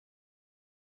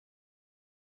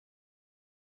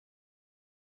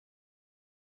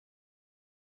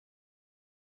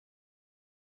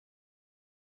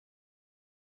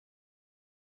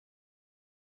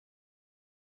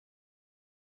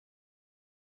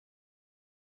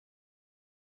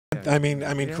I mean,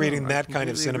 creating I that kind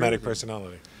of completely agree cinematic with you.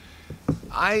 personality.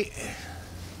 I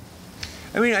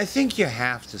mean, I think you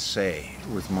have to say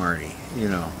with Marty, you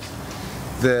know,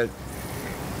 that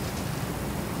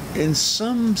in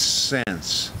some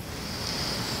sense,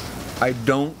 I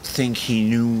don't think he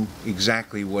knew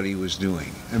exactly what he was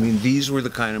doing. I mean, these were the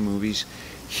kind of movies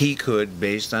he could,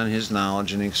 based on his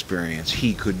knowledge and experience,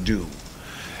 he could do.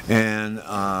 And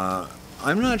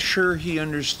I'm not sure he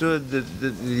understood that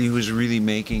he was really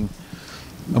making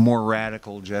a more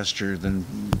radical gesture than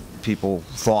people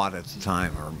thought at the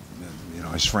time, or you know,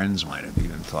 his friends might have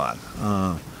even thought.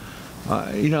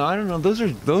 You know, I don't know.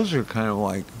 Those are kind of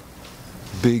like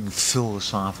big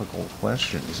philosophical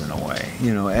questions in a way.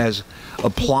 You know, as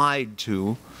applied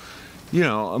to, you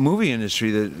know, a movie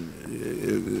industry that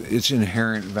its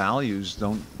inherent values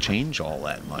don't change all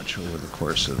that much over the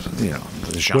course of, you know,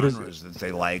 the genres that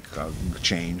they like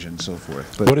change and so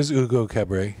forth. But what is Hugo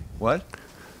Cabret? what?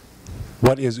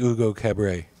 What is Hugo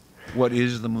Cabret? What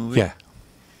is the movie? Yeah.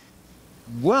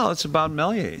 Well, it's about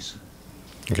Méliès,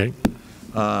 Okay.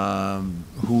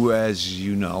 who, as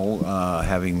you know,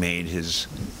 having made his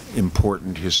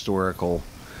important historical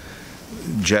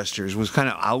gestures, was kind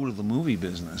of out of the movie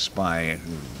business by,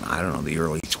 I don't know, the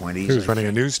early 20s. He was running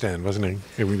a newsstand, wasn't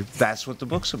he? That's what the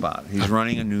book's about. He's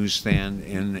running a newsstand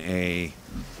in a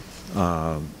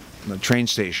train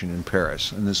station in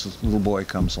Paris, and this little boy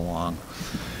comes along.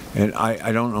 And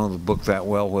I don't know the book that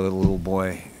well, whether the little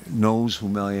boy knows who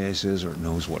Méliès is or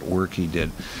knows what work he did,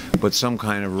 but some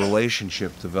kind of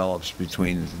relationship develops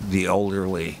between the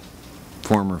elderly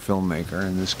former filmmaker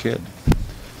and this kid.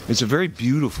 It's a very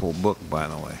beautiful book, by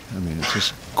the way. I mean, it's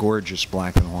just gorgeous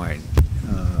black and white,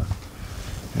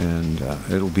 and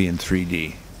it'll be in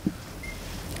 3D.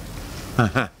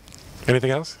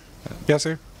 Anything else? Yes,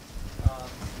 sir.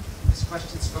 This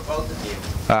question's for both of you.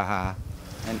 Haha.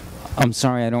 And I'm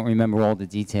sorry I don't remember all the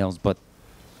details, but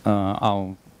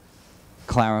I'll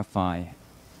clarify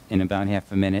in about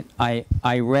half a minute. I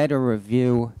read a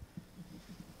review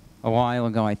a while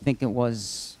ago. I think it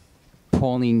was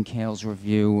Pauline Kael's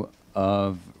review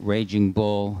of Raging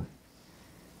Bull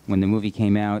when the movie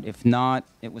came out. If not,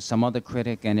 it was some other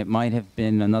critic, and it might have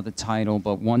been another title,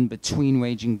 but one between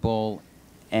Raging Bull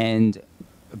and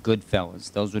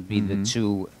Goodfellas. Those would be the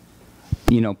two,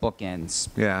 you know, bookends.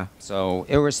 Yeah. So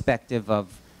irrespective of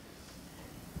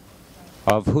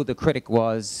who the critic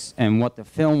was and what the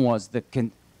film was,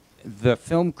 the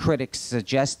film critics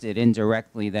suggested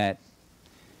indirectly that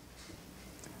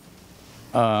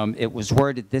it was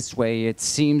worded this way. It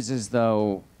seems as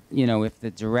though, you know, if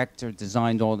the director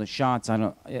designed all the shots,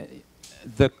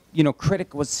 the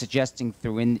critic was suggesting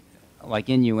through like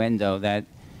innuendo that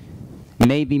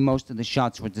maybe most of the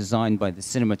shots were designed by the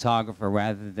cinematographer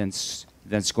rather than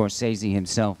Scorsese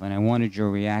himself. And I wanted your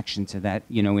reaction to that,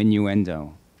 you know,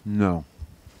 innuendo. No.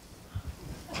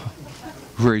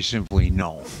 Very simply,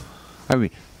 no. I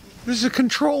mean, this is a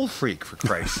control freak, for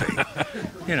Christ's sake.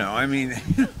 You know, I mean,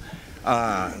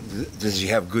 does he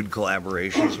have good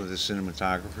collaborations with his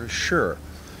cinematographer? Sure.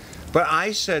 But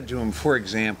I said to him, for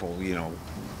example, you know,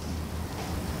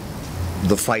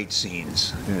 the fight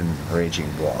scenes in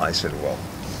Raging Bull, I said, well,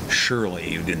 surely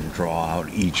you didn't draw out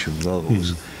each of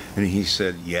those. And he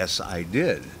said, yes, I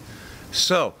did.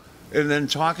 So, and then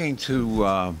talking to,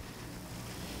 I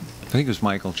think it was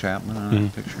Michael Chapman on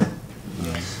that picture.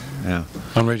 Yeah.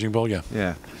 On Raging Bull, yeah.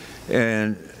 Yeah.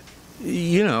 And,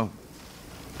 you know,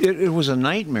 it was a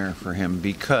nightmare for him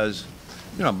because,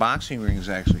 you know, boxing ring is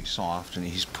actually soft, and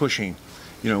he's pushing,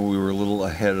 you know, we were a little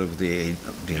ahead of the,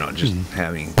 you know, just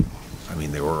having, I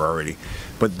mean, they were already,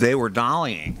 but they were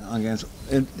dollying against,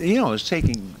 and, you know, it was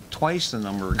taking twice the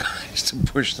number of guys to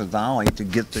push the dolly to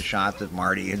get the shot that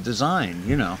Marty had designed,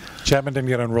 you know. Chapman didn't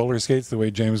get on roller skates the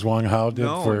way James Wong Howe did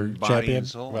for Body Champion. and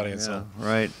Soul. Body and Soul.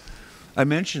 Right. I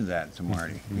mentioned that to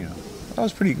Marty, you know. That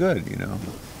was pretty good, you know.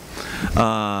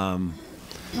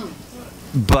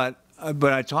 But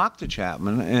I talked to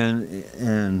Chapman,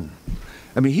 and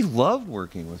I mean, he loved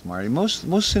working with Marty. Most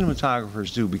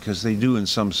cinematographers do, because they do in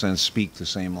some sense speak the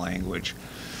same language,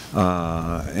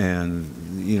 and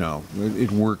you know,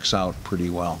 it works out pretty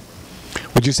well.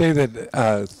 Would you say that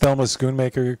Thelma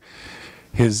Schoonmaker,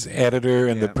 his editor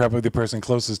and probably the person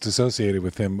closest associated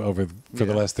with him for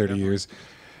the last 30 years,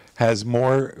 has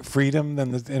more freedom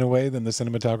in a way than the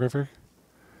cinematographer?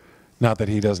 Not that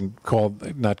he doesn't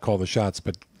not call the shots,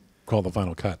 but call the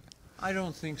final cut. I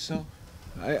don't think so.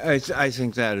 I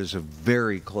think that is a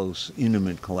very close,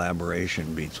 intimate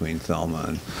collaboration between Thelma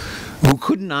and, who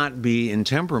could not be in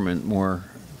temperament more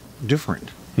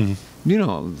different. You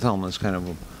know, Thelma's kind of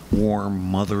a warm,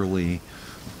 motherly,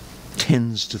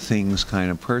 tends to things kind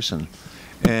of person.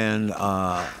 And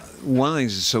one of the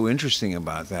things that's so interesting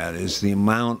about that is the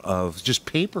amount of just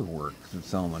paperwork that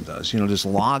Thelma does, you know, just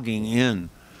logging in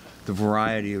the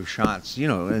variety of shots, you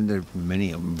know, and there are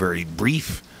many of them very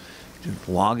brief, just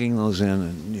logging those in,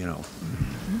 and, you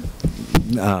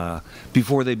know,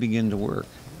 before they begin to work.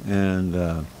 And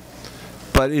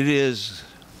but it's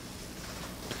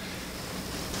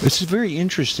a very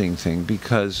interesting thing,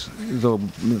 because though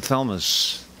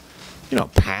Thelma's, you know,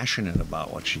 passionate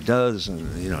about what she does,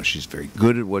 and, you know, she's very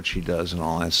good at what she does and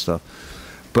all that stuff,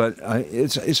 but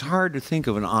it's hard to think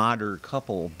of an odder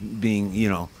couple being, you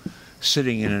know,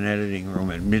 sitting in an editing room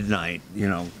at midnight, you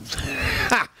know.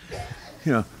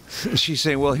 You know, she's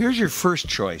saying, well, here's your first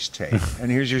choice take,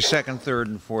 and here's your second, third,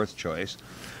 and fourth choice.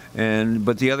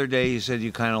 But the other day you said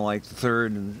you kind of liked the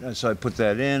third, and so I put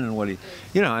that in. And what do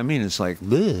you know? I mean, it's like,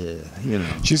 bleh, you know.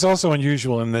 She's also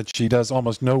unusual in that she does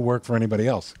almost no work for anybody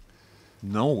else.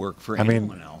 No work for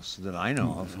anyone else that I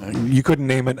know of. You couldn't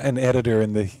name an editor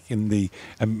in the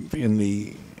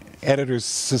Editors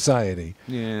Society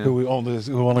who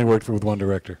only worked with one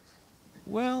director.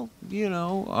 Well, you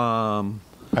know.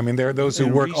 I mean, there are those who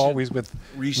work always with.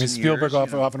 Spielberg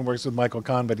years, often works with Michael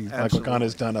Kahn, but Michael Kahn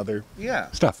has done other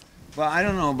stuff. Well, I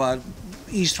don't know about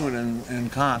Eastwood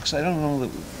and Cox. I don't know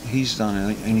that he's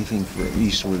done anything for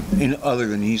Eastwood other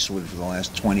than Eastwood for the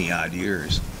last 20-odd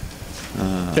years.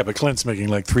 Yeah, but Clint's making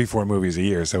like 3-4 movies a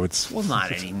year, so it's... Well,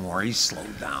 not anymore. He's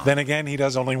slowed down. Then again, he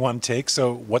does only one take,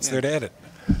 so what's there to edit?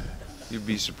 You'd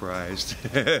be surprised.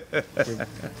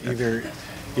 Either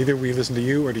we listen to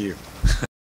you or to you.